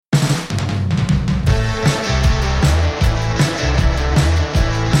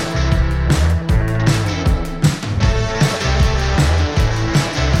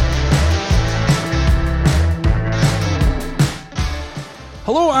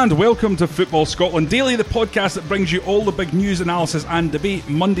And welcome to Football Scotland Daily, the podcast that brings you all the big news, analysis and debate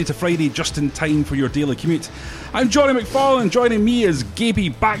Monday to Friday, just in time for your daily commute. I'm Johnny McFarlane. Joining me is Gaby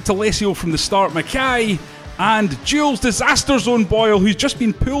back to Lesio from the start, Mackay, and Jules Disaster Zone Boyle, who's just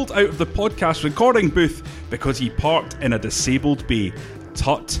been pulled out of the podcast recording booth because he parked in a disabled bay.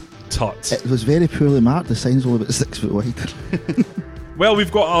 Tut, tut. It was very poorly marked. The sign's only about 6 foot wide. Well,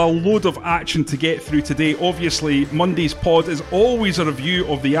 we've got a load of action to get through today. Obviously, Monday's pod is always a review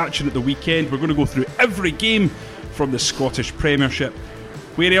of the action at the weekend. We're going to go through every game from the Scottish Premiership.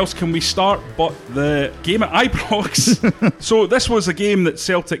 Where else can we start but the game at Ibrox? So this was a game that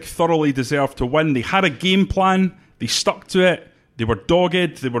Celtic thoroughly deserved to win. They had a game plan. They stuck to it. They were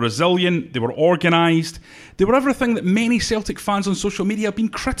dogged, they were resilient, they were organised. They were everything that many Celtic fans on social media have been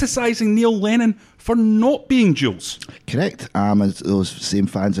criticising Neil Lennon for not being, Jules. Correct. As those same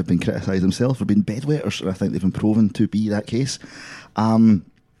fans have been criticised themselves for being bedwetters, and I think they've been proven to be that case.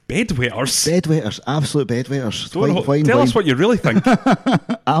 Bedwetters? Bedwetters, absolute bedwetters. Tell us what you really think.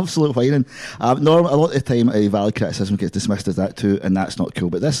 Absolute whining. A lot of the time, a valid criticism gets dismissed as that too, and that's not cool.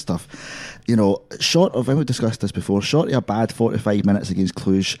 But this stuff, you know, short of, and we discussed this before, short of a bad 45 minutes against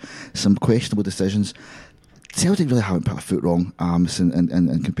Cluj, some questionable decisions, Celtic really haven't put a foot wrong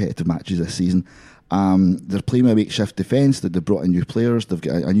in competitive matches this season. They're playing a makeshift defence, that they've brought in new players, they've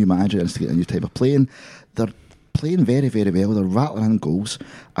got a new manager instigating a new type of playing. They're playing very, very well. They're rattling in goals,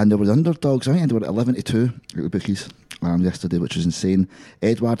 and they were the underdogs. I think they were at 11-2 at the bookies yesterday, which was insane.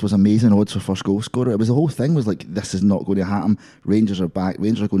 Edouard was amazing odds for first goal scorer. It was, the whole thing was like, this is not going to happen. Rangers are back.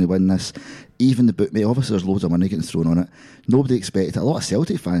 Rangers are going to win this. Even the bookmate, obviously there's loads of money getting thrown on it. Nobody expected it. A lot of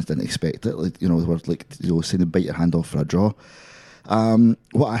Celtic fans didn't expect it. Like, you know, they were like, you know, saying bite your hand off for a draw.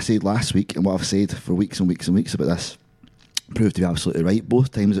 What I said last week and what I've said for weeks and weeks and weeks about this proved to be absolutely right.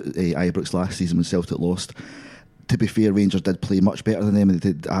 Both times at Ibrox last season when Celtic lost, to be fair, Rangers did play much better than them and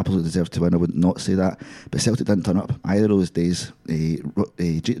they did absolutely deserve to win. I would not say that, but Celtic didn't turn up either of those days.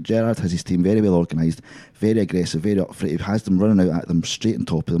 Gerrard has his team very well organised, very aggressive, very up front. He has them running out at them, straight on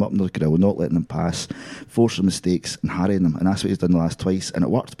top of them, up in their grill, not letting them pass, forcing mistakes and harrying them, and that's what he's done the last twice, and it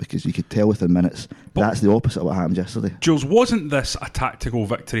worked because you could tell within minutes that's the opposite of what happened yesterday. Jules, wasn't this a tactical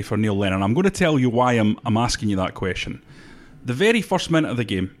victory for Neil Lennon? I'm going to tell you why I'm asking you that question. The very first minute of the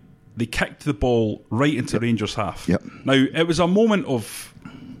game, they kicked the ball right into Rangers' half. Yep. Now, it was a moment of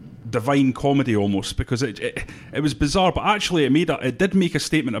divine comedy almost, because it was bizarre, but actually it did make a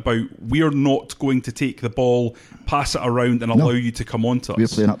statement about, we're not going to take the ball, pass it around and allow you to come onto us. We're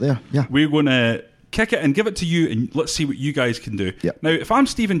playing up there, yeah. We're going to kick it and give it to you, and let's see what you guys can do. Yep. Now, if I'm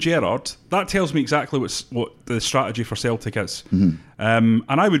Steven Gerrard, that tells me exactly what the strategy for Celtic is. Mm-hmm.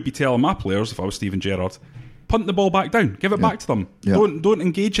 And I would be telling my players, if I was Steven Gerrard, punt the ball back down, give it back to them. Yeah. Don't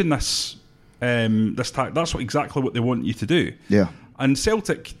engage in this that's exactly what they want you to do. Yeah. And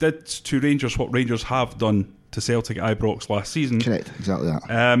Celtic did to Rangers what Rangers have done to Celtic at Ibrox last season. Correct, exactly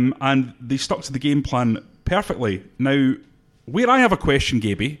that. And they stuck to the game plan perfectly. Now, where I have a question,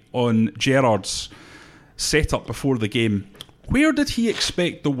 Gaby, on Gerrard's setup before the game, where did he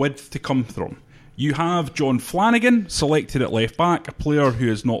expect the width to come from? You have John Flanagan selected at left back, a player who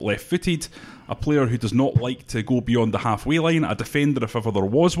is not left footed, a player who does not like to go beyond the halfway line, a defender if ever there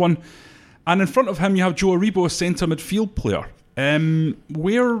was one. And in front of him you have Joe Aribo, a centre midfield player.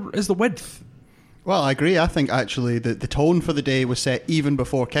 Where is the width? Well, I agree. I think actually the tone for the day was set even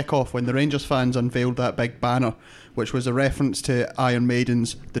before kick-off when the Rangers fans unveiled that big banner, which was a reference to Iron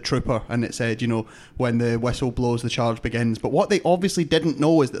Maiden's The Trooper, and it said, you know, when the whistle blows, the charge begins. But what they obviously didn't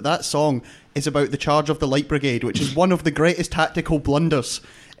know is that song is about the charge of the Light Brigade, which is one of the greatest tactical blunders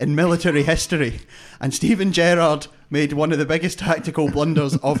in military history. And Steven Gerrard made one of the biggest tactical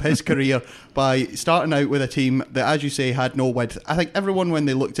blunders of his career by starting out with a team that, as you say, had no width. I think everyone, when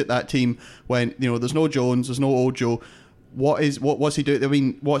they looked at that team, went, you know, there's no Jones, there's no Ojo. What's he doing? I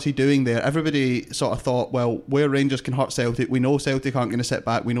mean, what's he doing there? Everybody sort of thought, well, where Rangers can hurt Celtic, we know Celtic aren't going to sit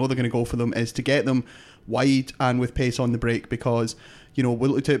back, we know they're going to go for them, is to get them wide and with pace on the break, because, you know, we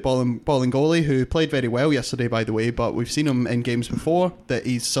looked at Bolingoli, who played very well yesterday, by the way, but we've seen him in games before that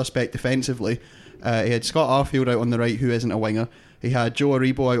he's suspect defensively. He had Scott Arfield out on the right, who isn't a winger. He had Joe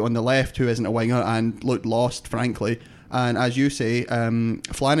Aribo out on the left, who isn't a winger, and looked lost, frankly. And as you say,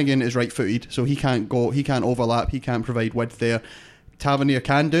 Flanagan is right-footed, so he can't overlap, he can't provide width there. Tavernier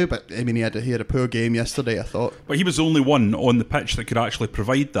can do, but I mean, he had a poor game yesterday, I thought. But he was the only one on the pitch that could actually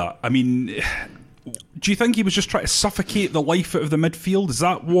provide that. I mean, do you think he was just trying to suffocate the life out of the midfield? Is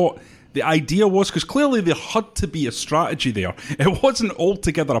that what the idea was? Because clearly there had to be a strategy there. It wasn't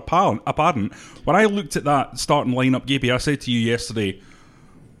altogether apparent. When I looked at that starting lineup, Gaby, I said to you yesterday,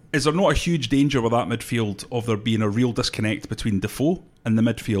 is there not a huge danger with that midfield of there being a real disconnect between Defoe in the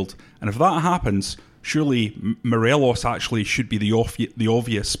midfield. And if that happens, surely Morelos actually should be the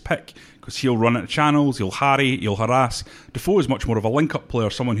obvious pick, because he'll run at channels, he'll harry, he'll harass. Defoe is much more of a link-up player,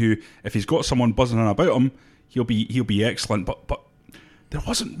 someone who, if he's got someone buzzing about him, he'll be excellent. But there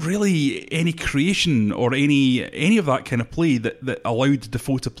wasn't really any creation or any of that kind of play that allowed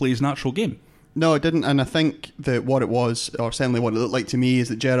Defoe to play his natural game. No, it didn't, and I think that what it was, or certainly what it looked like to me, is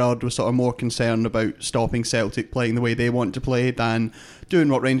that Gerrard was sort of more concerned about stopping Celtic playing the way they want to play than doing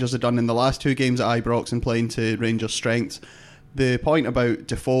what Rangers had done in the last two games at Ibrox and playing to Rangers' strengths. The point about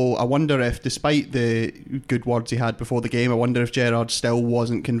Defoe, I wonder if, despite the good words he had before the game, I wonder if Gerrard still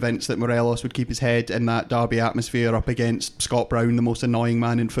wasn't convinced that Morelos would keep his head in that derby atmosphere up against Scott Brown, the most annoying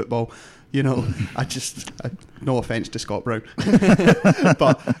man in football. You know, no offence to Scott Brown,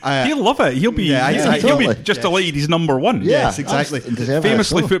 but he'll love it. He'll be just delighted he's number one. Yes, exactly.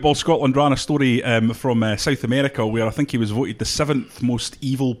 Famously, Football Scotland ran a story from South America where I think he was voted the 7th most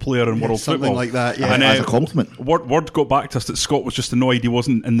evil player in world something football. Like that. Yeah, and as a compliment. Word got back to us that Scott was just annoyed he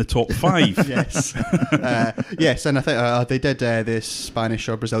wasn't in the top 5. Yes, yes, and I think they did. The Spanish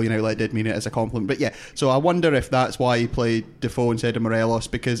or Brazilian outlet did mean it as a compliment. But yeah, so I wonder if that's why he played Defoe instead of Morelos,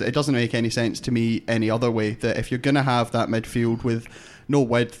 because it doesn't make any sense to me any other way, that if you're going to have that midfield with no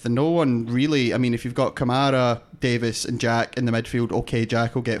width and no one really, I mean, if you've got Kamara, Davis and Jack in the midfield, okay,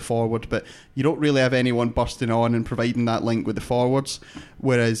 Jack will get forward, but you don't really have anyone bursting on and providing that link with the forwards.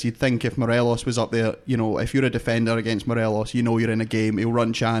 Whereas you'd think if Morelos was up there, you know, if you're a defender against Morelos, you know you're in a game, he'll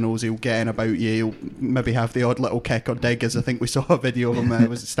run channels, he'll get in about you, he'll maybe have the odd little kick or dig, as I think we saw a video of him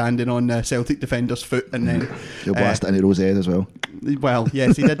was standing on Celtic defender's foot, and then he'll blast it into Rose Ed as well. Well,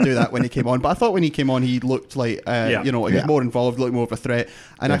 yes, he did do that when he came on, but I thought when he came on he looked like he was more involved, looked more of a threat,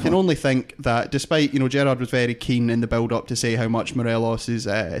 and definitely. I can only think that despite, you know, Gerrard was very keen in the build up to say how much Morelos'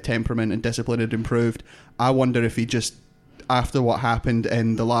 temperament and discipline had improved, I wonder if he just, after what happened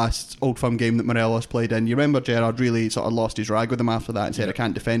in the last Old Firm game that Morelos played in, you remember Gerrard really sort of lost his rag with him after that and said, I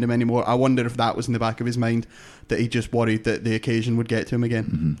can't defend him anymore. I wonder if that was in the back of his mind, that he just worried that the occasion would get to him again.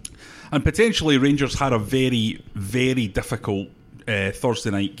 Mm-hmm. And potentially Rangers had a very, very difficult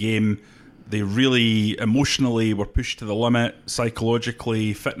Thursday night game. They really emotionally were pushed to the limit,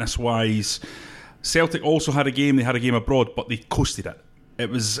 psychologically, fitness-wise. Celtic also had a game. They had a game abroad, but they coasted it. It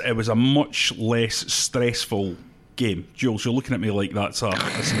was a much less stressful game. Jules, you're looking at me like that's an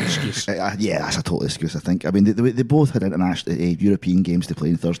excuse. Yeah, that's a total excuse, I think. I mean, they both had international European games to play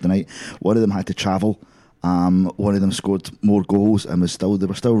on Thursday night. One of them had to travel. One of them scored more goals and they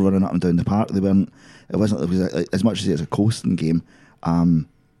were still running up and down the park. It was as much as it's a coasting game.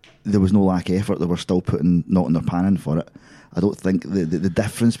 There was no lack of effort. They were still not in their pan in for it. I don't think the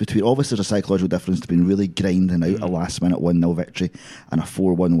difference between, obviously there's a psychological difference between really grinding out a last minute 1-0 victory and a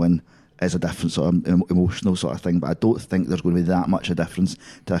 4-1 win is a different sort of emotional sort of thing, but I don't think there's going to be that much a difference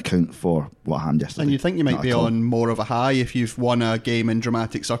to account for what happened yesterday. And you think you might be on more of a high if you've won a game in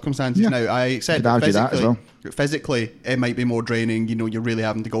dramatic circumstances. Yeah. Now, I accept physically it might be more draining, you know, you're really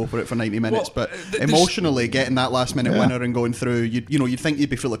having to go for it for 90 minutes, but emotionally getting that last minute winner and going through, you'd think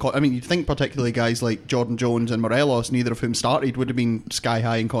you'd be full of you'd think particularly guys like Jordan Jones and Morelos, neither of whom started, would have been sky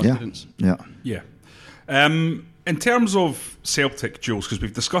high in confidence. Yeah. In terms of Celtic, Jules, because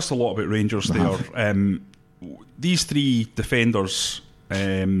we've discussed a lot about Rangers there, these three defenders,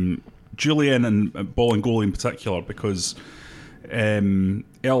 Julian and Bolingoli in particular, because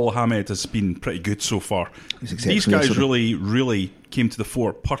El Hamed has been pretty good so far. These guys really, really came to the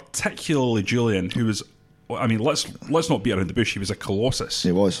fore, particularly Julian, who was, I mean, let's not beat around the bush, he was a colossus.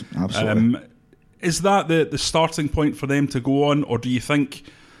 He was, absolutely. Is that the starting point for them to go on, or do you think,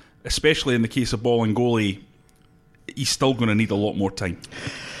 especially in the case of Bolingoli, he's still going to need a lot more time?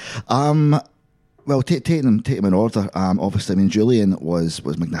 Well, take them in order. Obviously, I mean, Julian was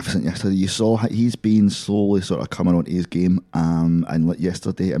magnificent yesterday. You saw he's been slowly sort of coming onto his game. And like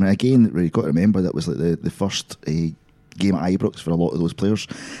yesterday, I mean, again, you've got to remember that was like the first game at Ibrox for a lot of those players,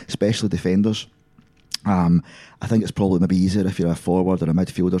 especially defenders. I think it's probably maybe easier if you're a forward or a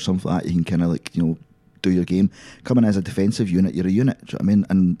midfielder or something like that. You can kind of do your game. Coming as a defensive unit, you're a unit. Do you know what I mean?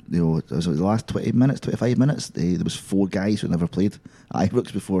 And it was the last 25 minutes, there was 4 guys who never played at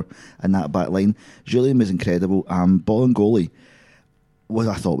Ibrox before in that back line. Julian was incredible. Bolingoli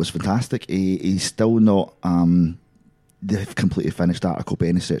I thought was fantastic. He's still not they've completely finished article by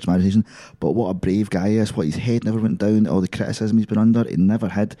any stretch of imagination, but what a brave guy he is. What his head never went down, all the criticism he's been under, he never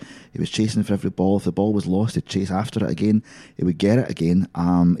hid. He was chasing for every ball. If the ball was lost, he'd chase after it again, he would get it again.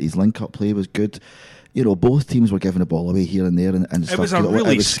 His link-up play was good. You know, both teams were giving the ball away here and there, and it was a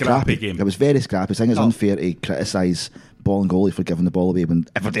really scrappy game. It was very scrappy. I think it's unfair to criticise Bolingoli for giving the ball away when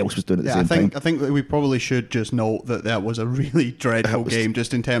everybody else was doing it at the same time. I think that we probably should just note that was a really dreadful game,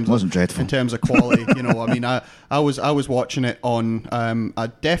 just in terms of dreadful. In terms of quality. I mean, I was watching it on a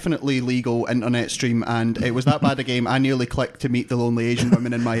definitely legal internet stream, and it was that bad a game. I nearly clicked to meet the lonely Asian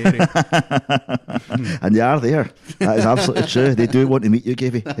women in my area. And they are there. That is absolutely true. They do want to meet you,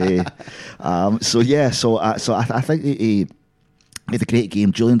 Gavy. So I think he had a great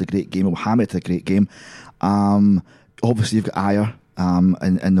game. Julian had a great game. Mohamed had a great game. Obviously, you've got Ayer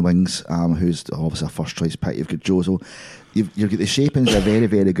in the wings, who's obviously a first choice pick. You've got Jozo. You've got the shapings of a very,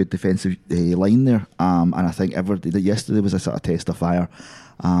 very good defensive line there. And I think yesterday was a sort of test of fire,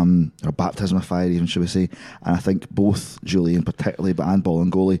 or baptism of fire, even, should we say. And I think both Julian, particularly, and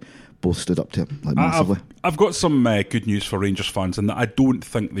Bolingoli, both stood up to it massively. I've got some good news for Rangers fans, and that I don't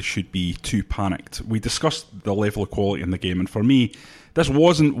think they should be too panicked. We discussed the level of quality in the game, and for me, this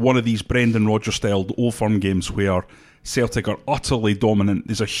wasn't one of these Brendan Rodgers-styled Old Firm games where Celtic are utterly dominant.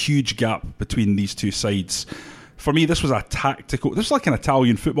 There's a huge gap between these two sides. For me, this was a tactical... This was like an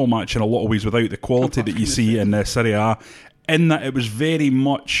Italian football match in a lot of ways, without the quality that you see in Serie A, in that it was very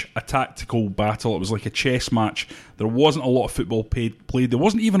much a tactical battle. It was like a chess match. There wasn't a lot of football played. There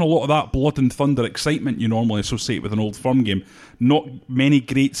wasn't even a lot of that blood and thunder excitement you normally associate with an Old Firm game. Not many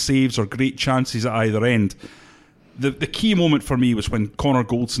great saves or great chances at either end. The key moment for me was when Connor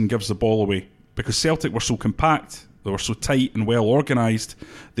Goldson gives the ball away, because Celtic were so compact, they were so tight and well organised,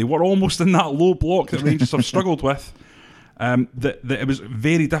 they were almost in that low block that Rangers have struggled with, that it was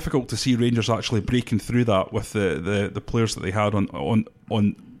very difficult to see Rangers actually breaking through that with the players that they had on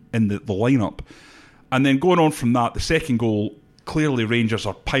in the lineup. And then going on from that, the second goal, clearly Rangers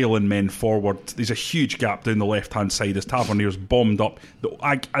are piling men forward. There's a huge gap down the left-hand side as Tavernier's bombed up.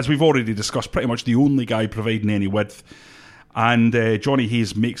 As we've already discussed, pretty much the only guy providing any width. And Johnny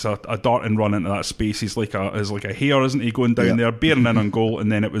Hayes makes a darting run into that space. He's like a hare, isn't he, going down there, bearing in on goal.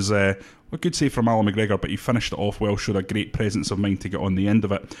 And then it was a good save from Alan McGregor, but he finished it off well, showed a great presence of mind to get on the end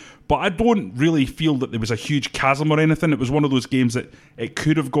of it. But I don't really feel that there was a huge chasm or anything. It was one of those games that it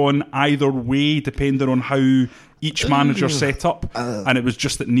could have gone either way, depending on how each manager set up. And it was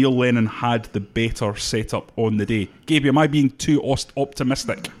just that Neil Lennon had the better setup on the day. Gaby, am I being too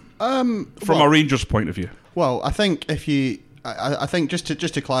optimistic from a Rangers point of view? Well, I think I think just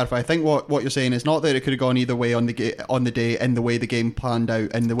to clarify, I think what you're saying is not that it could have gone either way on the day in the way the game planned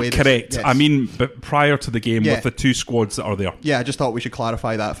out, in the way. Correct. Yes. I mean, but prior to the game, with the two squads that are there. Yeah, I just thought we should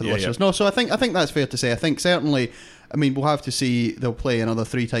clarify that for the listeners. No, so I think that's fair to say. I think certainly. I mean, we'll have to see. They'll play another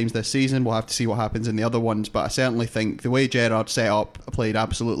 3 times this season. We'll have to see what happens in the other ones. But I certainly think the way Gerrard set up played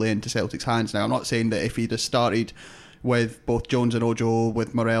absolutely into Celtic's hands. Now, I'm not saying that if he'd have started with both Jones and Ojo,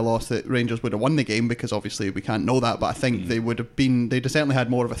 with Morelos, that Rangers would have won the game, because obviously we can't know that, but I think they'd have certainly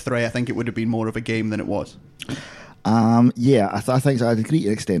had more of a threat. I think it would have been more of a game than it was. I think so. I do agree to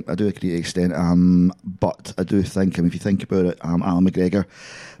an extent. But I do think, if you think about it, Alan McGregor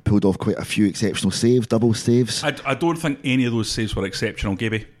pulled off quite a few exceptional saves, double saves. I don't think any of those saves were exceptional,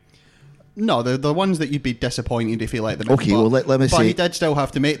 Gaby. No, the ones that you'd be disappointed if he let them in. Okay, well, let me say... But he did still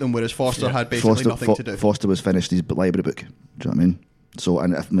have to make them, whereas Foster had basically nothing to do. Foster was finished his library book. Do you know what I mean? So,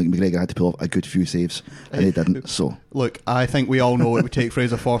 and if McGregor had to pull off a good few saves, and he didn't. So, look, I think we all know it would take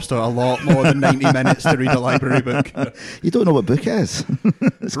Fraser Forster a lot more than 90 minutes to read a library book. You don't know what book it is.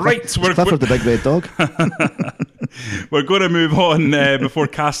 Right, we're Clifford the Big Red Dog. We're going to move on before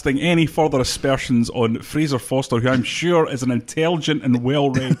casting any further aspersions on Fraser Forster, who I'm sure is an intelligent and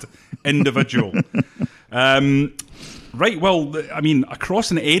well-read individual. Right, well, I mean,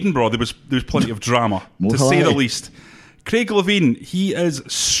 across in Edinburgh there was plenty of drama, to say the least. Craig Levein, he is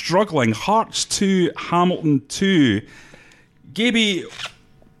struggling. Hearts 2, Hamilton 2. Gaby,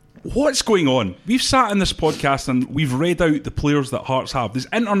 what's going on? We've sat in this podcast and we've read out the players that Hearts have. There's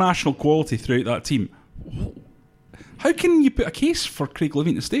international quality throughout that team. How can you put a case for Craig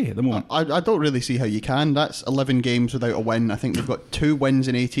Levein to stay at the moment? I don't really see how you can. That's 11 games without a win. I think they've got 2 wins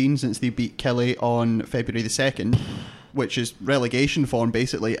in 18 since they beat Kelly on February the 2nd, which is relegation form,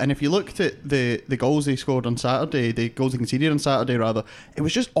 basically. And if you looked at the goals they scored on Saturday, the goals they conceded on Saturday, rather, it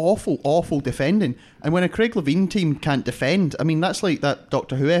was just awful defending. And when a Craig Levein team can't defend, I mean, that's like that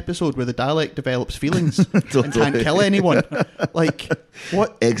Doctor Who episode where the Dalek develops feelings and can't kill anyone. Like,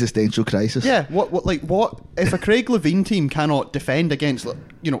 what? Existential crisis. Yeah, what if a Craig Levein team cannot defend against,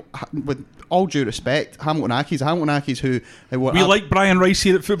 with all due respect, Hamilton Accies who... We like Brian Rice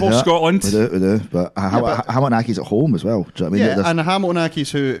here at Football Scotland. We do. But Hamilton Accies at home as well. Do you know what I mean? Yeah, and Hamilton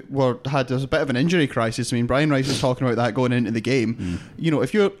Accies who had a bit of an injury crisis. I mean, Brian Rice was talking about that going into the game.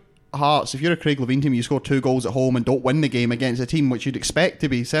 If you're Hearts, if you're a Craig Levein team, you score 2 goals at home and don't win the game against a team which you'd expect to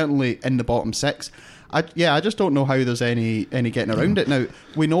be certainly in the bottom 6, I just don't know how there's any getting around it. Now,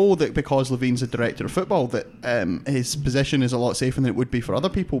 we know that because Levine's the director of football, that his position is a lot safer than it would be for other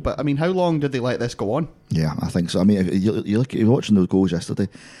people. But, I mean, how long did they let this go on? Yeah, I think so. I mean, if you look, you're watching those goals yesterday,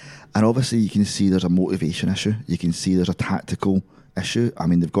 and obviously you can see there's a motivation issue. You can see there's a tactical issue. I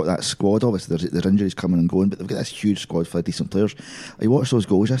mean, they've got that squad, obviously there's injuries coming and going, but they've got this huge squad full of decent players. I watched those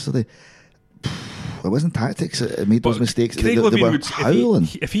goals yesterday. It wasn't tactics. It made those mistakes. Craig they Levein were would, howling.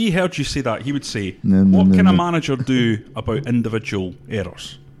 if he heard you say that, he would say, No, what can a manager do about individual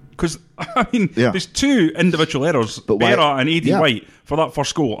errors? Because, I mean, there's two individual errors, Berra and Aidy White, for that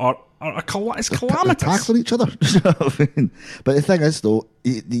first goal, it's calamitous. They're tackling each other. You know what I mean? But the thing is, though,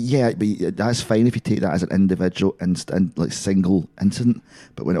 that's fine if you take that as an individual like single incident.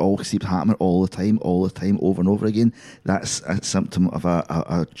 But when it all keeps happening all the time, over and over again, that's a symptom of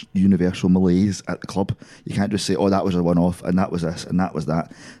a universal malaise at the club. You can't just say, "Oh, that was a one-off, and that was this, and that was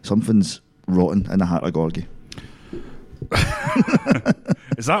that." Something's rotten in the heart of Gorgie.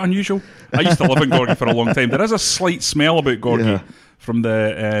 Is that unusual? I used to live in Gorgie for a long time. There is a slight smell about Gorgie from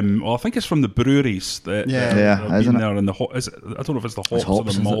the I think it's from the breweries that have been there in the hot. I don't know if it's the hops or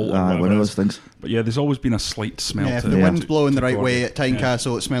the malt or one of those things. But yeah, there's always been a slight smell to it. If the wind's blowing the right way at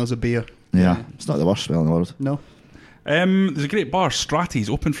Tynecastle, it smells of beer. Yeah, it's not the worst smell in the world. No. There's a great bar, Stratty's,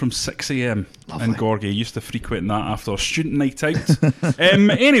 open from 6 a.m. in Gorgie. I used to frequent that after a student night out.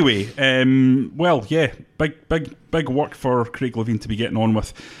 Anyway, big work for Craig Levein to be getting on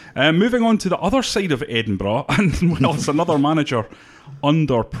with. Moving on to the other side of Edinburgh, and it's another manager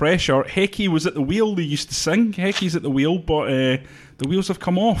under pressure. Hecky was at the wheel. They used to sing Hecky's at the wheel, but the wheels have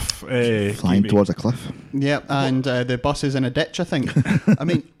come off. Flying towards a cliff. Yeah, and the bus is in a ditch, I think. I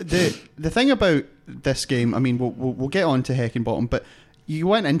mean, the thing about this game, I mean, we'll get on to Heckingbottom, but you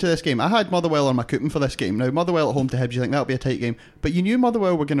went into this game. I had Motherwell on my coupon for this game. Now, Motherwell at home to Hibs, you think that'll be a tight game, but you knew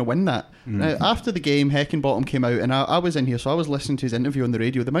Motherwell were going to win that. Now, after the game, Heckingbottom came out, and I was in here, so I was listening to his interview on the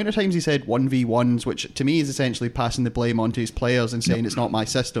radio. The amount of times he said 1v1s, which to me is essentially passing the blame onto his players and saying it's not my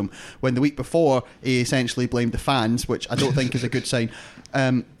system, when the week before he essentially blamed the fans, which I don't think is a good sign.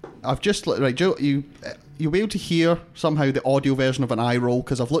 I've just right, Joe, you'll be able to hear somehow the audio version of an eye roll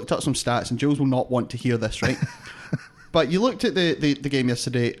because I've looked up some stats and Jules will not want to hear this, right? But you looked at the game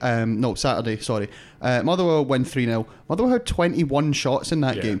yesterday, Saturday, sorry. Motherwell win 3-0. Motherwell had 21 shots in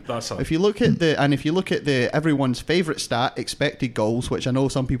that game. If you look at the everyone's favourite stat, expected goals, which I know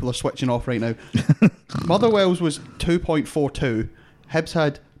some people are switching off right now. Motherwell's was 2.42. Hibs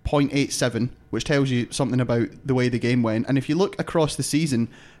had 0.87, which tells you something about the way the game went. And if you look across the season,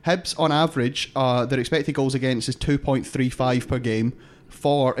 Hibs on average, their expected goals against is 2.35 per game.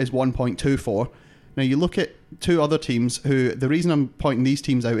 4 is 1.24. Now you look at two other teams who, the reason I'm pointing these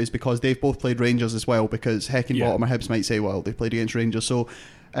teams out is because they've both played Rangers as well, because Heckingbottom or Hibs might say, well, they played against Rangers. So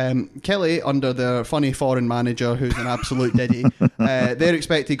Kelly, under their funny foreign manager who's an absolute ditty, their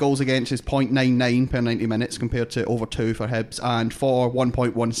expected goals against is 0.99 per 90 minutes compared to over 2 for Hibs, and for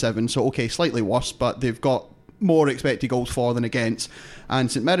 1.17. So okay, slightly worse, but they've got more expected goals for than against.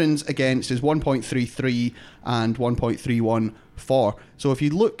 And St Mirren's against is 1.33 and 1.31 for. So if you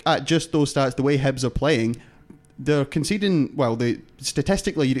look at just those stats, the way Hibs are playing, they're conceding, well,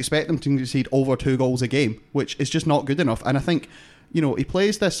 statistically you'd expect them to concede over 2 goals a game, which is just not good enough. And I think, you know, he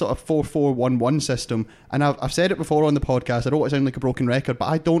plays this sort of 4-4-1-1 system, and I've said it before on the podcast, I don't want to sound like a broken record, but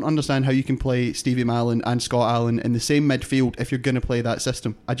I don't understand how you can play Stevie Malin and Scott Allen in the same midfield if you're going to play that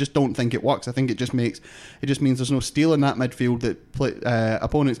system. I just don't think it works. I think it just means there's no steel in that midfield that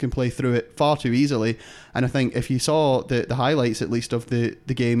opponents can play through it far too easily. And I think if you saw the highlights, at least, of the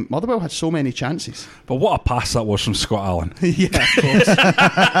game, Motherwell had so many chances. But what a pass that was from Scott Allen. Yeah, of course.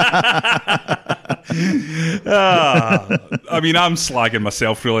 I mean, I'm slagging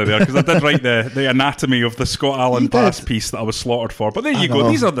myself really there, because I did write the anatomy of the Scott Allen pass piece that I was slaughtered for. But there you go.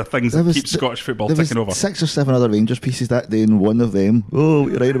 These are the things that keep Scottish football ticking over. 6 or 7 other Rangers pieces that day, and one of them, what are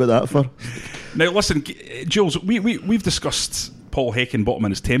you writing about that for? Now listen, Jules, we've discussed Paul Heckingbottom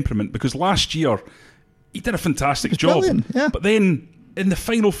and his temperament, because last year he did a fantastic job. Yeah. But then in the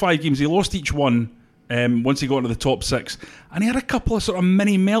final 5 games, he lost each one. Once he got into the top 6, and he had a couple of sort of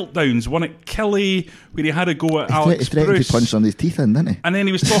mini meltdowns. One at Kelly, where he had a go at Alex Bruce. He threatened to punch somebody's teeth in, didn't he? And then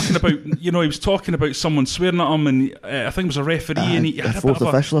he was talking about, someone swearing at him, and I think it was a referee, and he had a fourth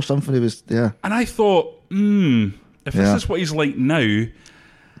official or something. He was, And I thought, if this is what he's like now,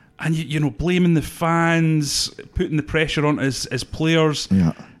 and you know, blaming the fans, putting the pressure on his players.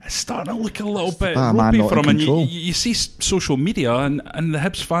 Yeah. It's starting to look a little bit ropey for him, and you see social media, and the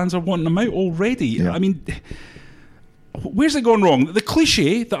Hibs fans are wanting him out already. Yeah. I mean, where's it gone wrong? The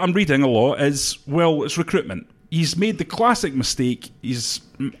cliche that I'm reading a lot is, well, it's recruitment. he's made the classic mistake. He's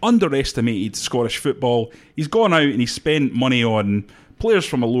underestimated Scottish football. He's gone out and he's spent money on players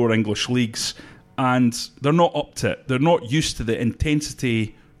from the lower English leagues, and they're not up to it. They're not used to the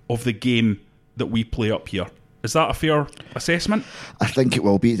intensity of the game that we play up here. Is that a fair assessment? I think it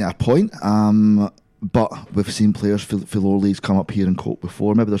will be at a point. But we've seen players for lower leagues come up here and cope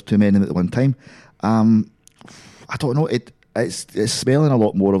before. Maybe there's too many at one time. I don't know. It's smelling a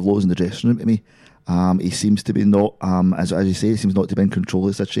lot more of Lowe's in the dressing room to me. He seems to be not, as you say, he seems not to be in control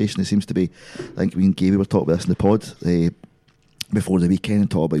of the situation. He seems to be, I think me and Gaby were talking about this in the pod before the weekend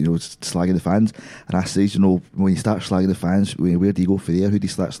and talk about, slagging the fans. And I says, when you start slagging the fans, where do you go for there? Who do you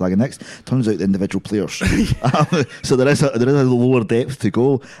start slagging next? Turns out the individual players. So there is a lower depth to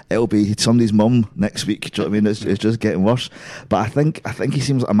go. It'll be somebody's mum next week. Do you know what I mean? It's just getting worse. But I think he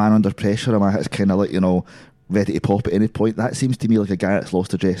seems like a man under pressure. It's kind of like, ready to pop at any point. That seems to me like a guy that's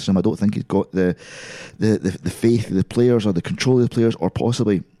lost the dressing room. I don't think he's got the faith of the players or the control of the players, or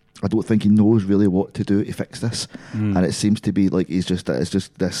possibly I don't think he knows really what to do to fix this. And it seems to be like it's just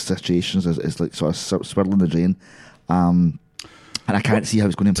this situation is like sort of swirling the drain. And I can't see how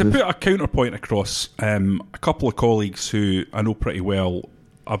it's going to improve. To put a counterpoint across, a couple of colleagues who I know pretty well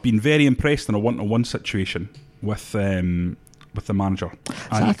have been very impressed in a one-to-one situation with the manager.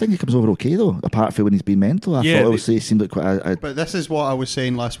 I think he comes over okay though, apart from when he's been mental. I thought I would say he seemed like quite But this is what I was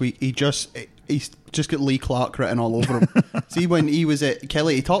saying last week. He's just got Lee Clark written all over him. See, when he was at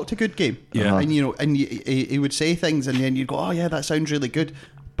Kelly, he talked a good game. Yeah. And he would say things and then you'd go, oh yeah, that sounds really good.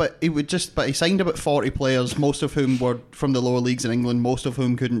 But he signed about 40 players, most of whom were from the lower leagues in England, most of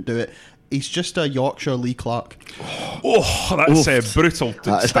whom couldn't do it. He's just a Yorkshire Lee Clark. Oh, that's brutal. Stick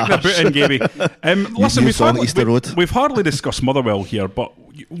the boot in, Gaby. Listen, we've hardly discussed Motherwell here, but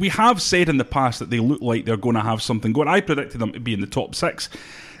we have said in the past that they look like they're going to have something going. I predicted them to be in the top 6.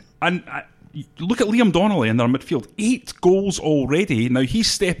 And look at Liam Donnelly in their midfield. 8 goals already. Now, he's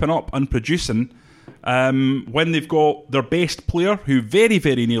stepping up and producing when they've got their best player, who very,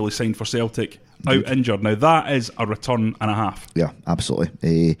 very nearly signed for Celtic, out injured. Now that is a return and a half. Yeah,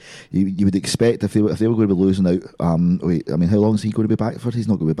 absolutely. You would expect if they were going to be losing out. How long is he going to be back for? He's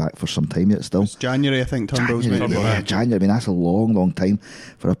not going to be back for some time yet. Still, it's January, I think. Turnbull's January. That's a long time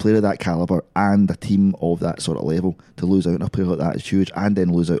for a player of that calibre and a team of that sort of level to lose out on a player like that is huge, and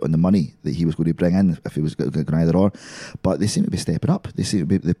then lose out on the money that he was going to bring in if he was going either or. But they seem to be stepping up. They seem to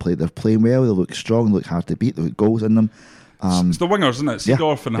be they're playing well. They look strong. They look hard to beat. They've got goals in them. It's the wingers, isn't it?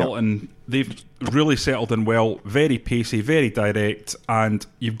 Seedorf and Hilton, they've really settled in well, very pacey, very direct, and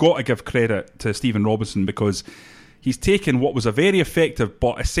you've got to give credit to Stephen Robinson because he's taken what was a very effective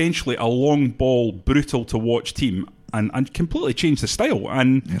but essentially a long ball, brutal to watch team and completely changed the style.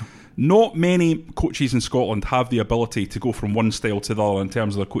 And not many coaches in Scotland have the ability to go from one style to the other in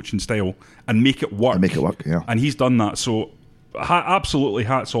terms of their coaching style and make it work. And he's done that, so absolutely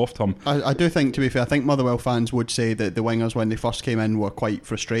hats off to him. I do think, to be fair, I think Motherwell fans would say that the wingers when they first came in were quite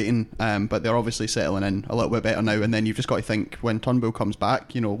frustrating, but they're obviously settling in a little bit better now, and then you've just got to think when Turnbull comes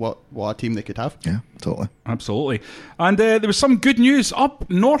back, what a team they could have. Yeah, totally. Absolutely. And there was some good news up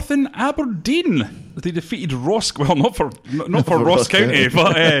north in Aberdeen. They defeated Ross, well, not for Ross County,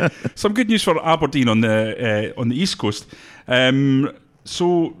 but some good news for Aberdeen on the East Coast.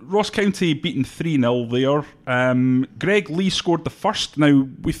 So Ross County beaten 3-0 there. Greg Lee scored the first. Now,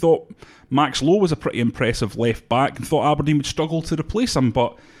 we thought Max Lowe was a pretty impressive left back and thought Aberdeen would struggle to replace him,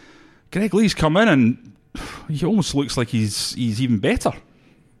 but Greg Lee's come in and he almost looks like he's even better.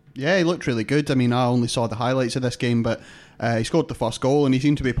 Yeah, he looked really good. I mean, I only saw the highlights of this game, but he scored the first goal and he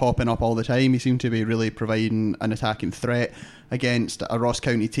seemed to be popping up all the time. He seemed to be really providing an attacking threat against a Ross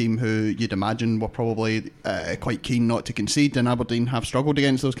County team who you'd imagine were probably quite keen not to concede, and Aberdeen have struggled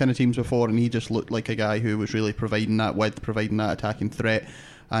against those kind of teams before, and he just looked like a guy who was really providing that attacking threat.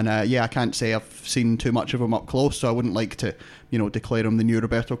 And I can't say I've seen too much of him up close, so I wouldn't like to declare him the new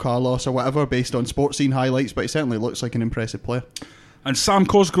Roberto Carlos or whatever based on sports scene highlights, but he certainly looks like an impressive player. And Sam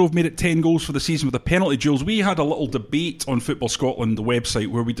Cosgrove made it 10 goals for the season with a penalty, Jules. We had a little debate on Football Scotland, the website,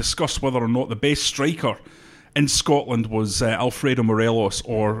 where we discussed whether or not the best striker in Scotland was Alfredo Morelos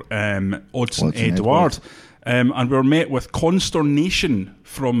or Odsonne Edouard. And we were met with consternation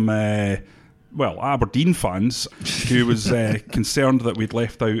from Aberdeen fans who was concerned that we'd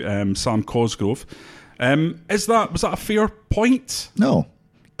left out Sam Cosgrove. Was that a fair point? No.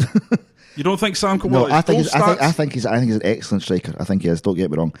 You don't think Sam? No, I think he's an excellent striker. I think he is. Don't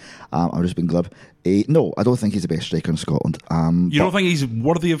get me wrong. I'm just being glib. No, I don't think he's the best striker in Scotland. You don't think he's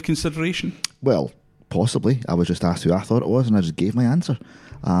worthy of consideration? Well, Possibly. I was just asked who I thought it was, and I just gave my answer.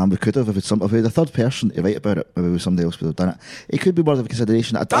 We could have, if we had a third person to write about it, maybe somebody else would have done it. It could be worth of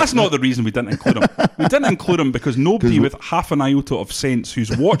consideration. That's not the reason we didn't include him. We didn't include him because nobody with half an iota of sense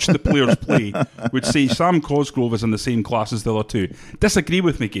who's watched the players play would say Sam Cosgrove is in the same class as the other two. Disagree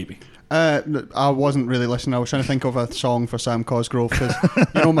with me, Gaby. I wasn't really listening. I was trying to think of a song for Sam Cosgrove because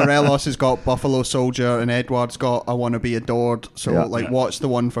Morelos has got Buffalo Soldier and Edward's got I Want to Be Adored. So what's the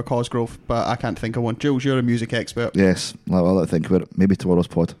one for Cosgrove? But I can't think of one. Jules, you're a music expert. Yes, I'll think about it. Maybe tomorrow's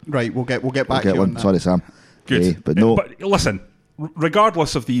pod. Right, we'll get back to you on that. Sorry, Sam. Good, but no. But listen,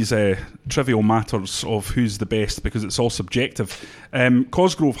 regardless of these trivial matters of who's the best, because it's all subjective,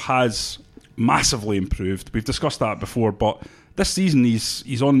 Cosgrove has massively improved. We've discussed that before, but this season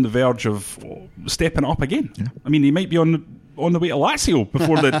he's on the verge of stepping up again. Yeah. I mean, he might be on the way to Lazio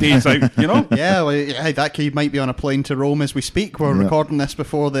before the day's out, Yeah, well, that kid might be on a plane to Rome as we speak. We're recording this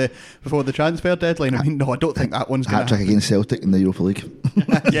before the transfer deadline. I mean, no, I don't think that one's going to happen. Hat-trick against Celtic in the Europa League.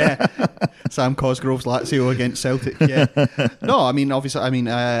 Yeah, Sam Cosgrove's Lazio against Celtic. Yeah, no, I mean, obviously,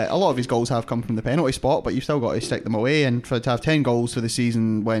 a lot of his goals have come from the penalty spot, but you've still got to stick them away. And to have 10 goals for the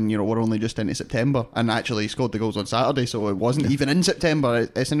season when we're only just into September, and actually he scored the goals on Saturday, so it wasn't even in September.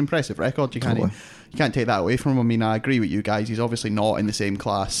 It's an impressive record. You can't take that away from him. I mean, I agree with you guys. He's obviously not in the same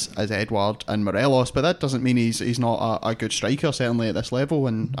class as Edward and Morelos, but that doesn't mean he's not a good striker, certainly at this level.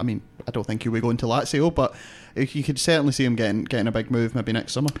 And I mean, I don't think he will go into Lazio, but you could certainly see him getting a big move maybe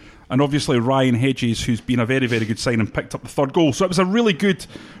next summer. And obviously Ryan Hedges, who's been a very, very good signing, picked up the third goal. So it was a really good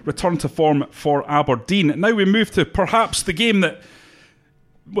return to form for Aberdeen. Now we move to perhaps the game that,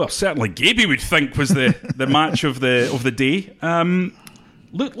 well, certainly Gaby would think was the match of the day.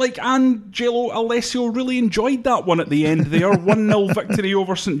 Looked like Angelo Alessio really enjoyed that one at the end there. 1-0 victory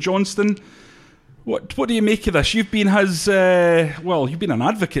over St Johnstone. What do you make of this? You've been you've been an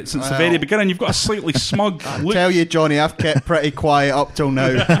advocate since the very beginning. You've got a slightly smug look. Tell you, Johnny, I've kept pretty quiet up till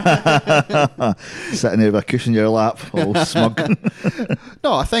now. Sitting there with a cushion in your lap, all smug.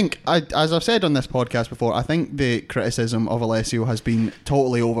 No, I think, as I've said on this podcast before, I think the criticism of Alessio has been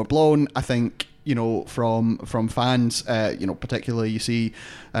totally overblown. I think, from fans, particularly you see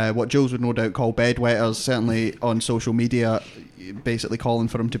what Jules would no doubt call bedwetters, certainly on social media, basically calling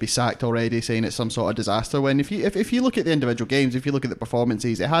for him to be sacked already, saying it's some sort of disaster. When if you look at the individual games, if you look at the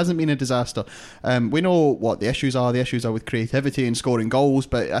performances, it hasn't been a disaster. We know what the issues are. The issues are with creativity and scoring goals,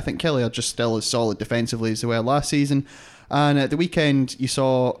 but I think Kelly are just still as solid defensively as they were last season. And at the weekend, you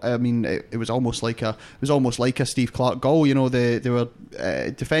saw, I mean, it was almost like a Steve Clarke goal. They were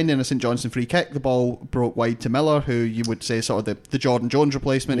defending a St Johnstone free kick. The ball broke wide to Miller, who you would say sort of the Jordan Jones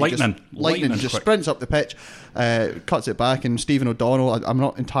replacement. Lightning just sprints up the pitch, cuts it back, and Stephen O'Donnell, I'm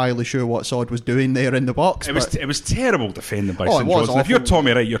not entirely sure what Sod was doing there in the box. It was terrible defending by St Johnstone. If you're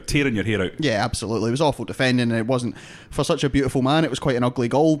Tommy Wright, you're tearing your hair out. Yeah, absolutely. It was awful defending, and it wasn't, for such a beautiful man, it was quite an ugly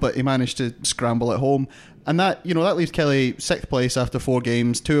goal, but he managed to scramble it home. And that leaves Kelly 6th place after 4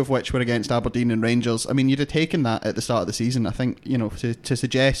 games, 2 of which were against Aberdeen and Rangers. I mean, you'd have taken that at the start of the season. I think, to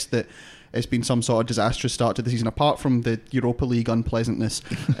suggest that it's been some sort of disastrous start to the season, apart from the Europa League unpleasantness,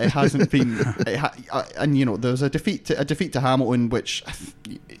 it hasn't been. And there was a defeat to Hamilton, which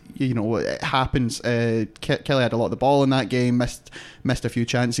it happens. Kelly had a lot of the ball in that game, missed a few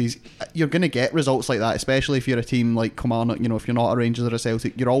chances. You're going to get results like that, especially if you're a team like Kilmarnock. If you're not a Rangers or a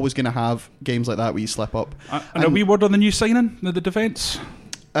Celtic, you're always going to have games like that where you slip up. And a wee word on the new signing, the defence.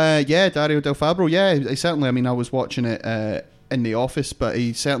 Dario Del Fabro. Yeah, he certainly. I mean, I was watching it in the office, but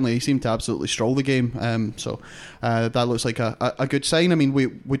he seemed to absolutely stroll the game. So that looks like a good sign. I mean,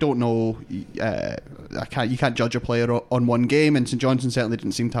 we don't know. You can't judge a player on one game, and St Johnstone certainly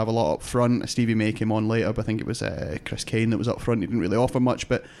didn't seem to have a lot up front. Stevie May came on later, but I think it was Chris Kane that was up front. He didn't really offer much,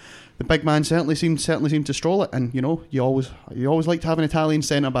 but the big man certainly seemed to stroll it. And you always like to have an Italian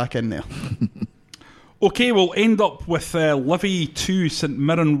centre back in there. Okay, we'll end up with Livy 2, St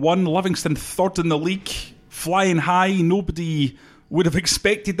Mirren 1, Livingston 3rd in the league. Flying high. Nobody would have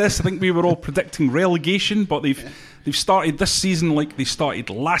expected this. I think we were all predicting relegation, but they've started this season like they started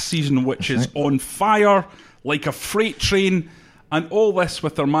last season, which is on fire like a freight train, and all this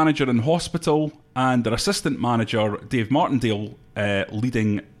with their manager in hospital and their assistant manager Dave Martindale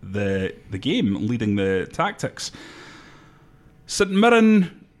leading the game, leading the tactics. St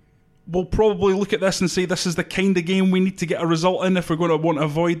Mirren will probably look at this and say this is the kind of game we need to get a result in if we're going to want to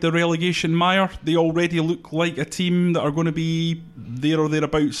avoid the relegation mire. They already look like a team that are going to be there or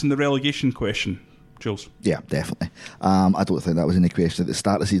thereabouts in the relegation question. Jules? Yeah, definitely. I don't think that was any question at the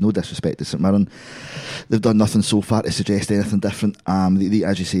start of the season. No disrespect to St Mirren. They've done nothing so far to suggest anything different.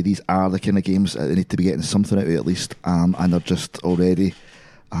 As you say, these are the kind of games that they need to be getting something out of at least, and they're just already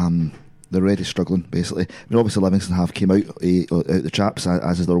they're already struggling, basically. I mean, obviously Livingston have came out the traps,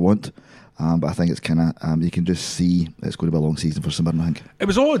 as is their wont. But I think it's kind of, you can just see it's going to be a long season for St Mirren, I think. It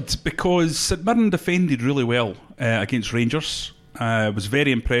was odd because St Mirren defended really well against Rangers. I was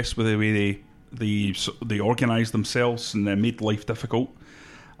very impressed with the way they organised themselves and made life difficult.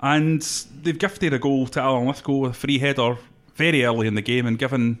 And they've gifted a goal to Alan Lithgow with a free header very early in the game and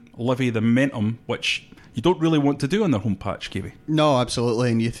given Livy the momentum, which you don't really want to do on their home patch, KB. No,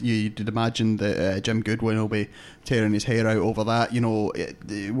 absolutely, and you'd imagine that Jim Goodwin will be tearing his hair out over that. You know,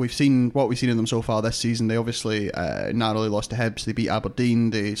 we've seen what we've seen of them so far this season. They obviously narrowly lost to Hibs, they beat Aberdeen,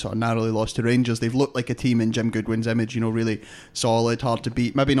 they sort of narrowly lost to Rangers. They've looked like a team in Jim Goodwin's image, you know, really solid, hard to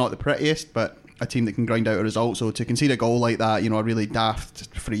beat. Maybe not the prettiest, but a team that can grind out a result. So to concede a goal like that, you know, a really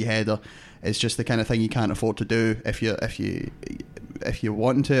daft free header, is just the kind of thing you can't afford to do if you're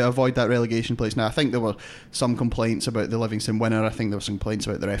wanting to avoid that relegation place. Now, I think there were some complaints about the Livingston winner. I think there were some complaints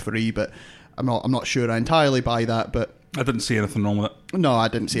about the referee, but I'm not sure I entirely buy that. But I didn't see anything wrong with it. No, I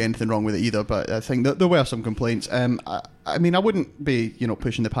didn't see anything wrong with it either. But I think that there were some complaints. I mean, I wouldn't be, you know,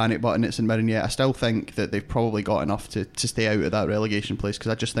 pushing the panic button at St Mirren yet. I still think that they've probably got enough to stay out of that relegation place,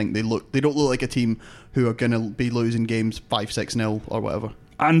 because I just think they don't look like a team who are going to be losing games 5-6-0 or whatever.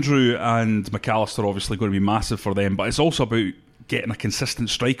 Andrew and McAllister obviously going to be massive for them, but it's also about getting a consistent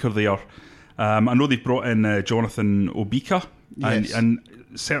striker there. I know they've brought in Jonathan Obika, yes. and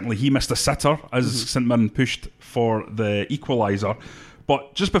certainly he missed a sitter as St Mirren pushed for the equaliser.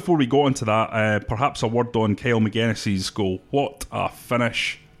 But just before we go into that, perhaps a word on Kyle McGuinness's goal. What a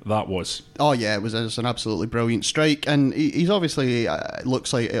finish that was. Oh yeah, it was an absolutely brilliant strike, and he's obviously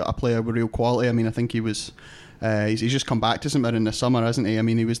looks like a player with real quality. I mean, I think he was... he's just come back to St Mirren this summer, hasn't he? I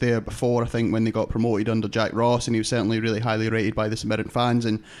mean, he was there before, I think, when they got promoted under Jack Ross, and he was certainly really highly rated by the St Mirren fans.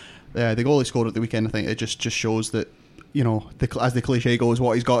 And the goal he scored at the weekend, I think, it just shows that, you know, as the cliche goes,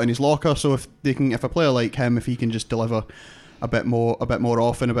 what he's got in his locker. So if a player like him, if he can just deliver a bit more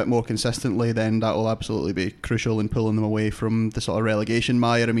often, a bit more consistently, then that will absolutely be crucial in pulling them away from the sort of relegation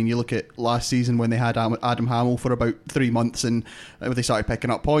mire. I mean, you look at last season when they had Adam Hamill for about 3 months, and they started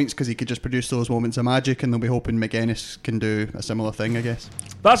picking up points because he could just produce those moments of magic, and they'll be hoping McGuinness can do a similar thing, I guess.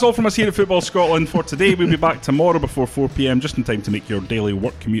 That's all from us here at Football Scotland for today. We'll be back tomorrow before 4 p.m, just in time to make your daily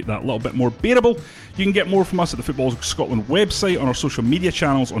work commute that little bit more bearable. You can get more from us at the Football Scotland website, on our social media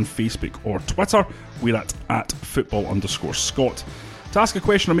channels on Facebook or Twitter. We're at @football_Scot. To ask a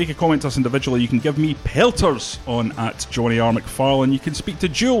question or make a comment to us individually, you can give me pelters on @JohnnyR.McFarlane. You can speak to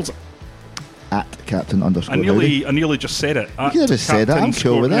Jules at Captain_. I nearly just said it. You could have just said that. I'm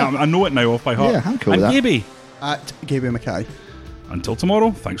cool with that. Yeah, I know it now off by heart. Yeah, I'm cool with that. And Gaby At Gaby Mackay. Until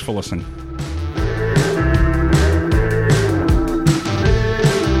tomorrow, thanks for listening.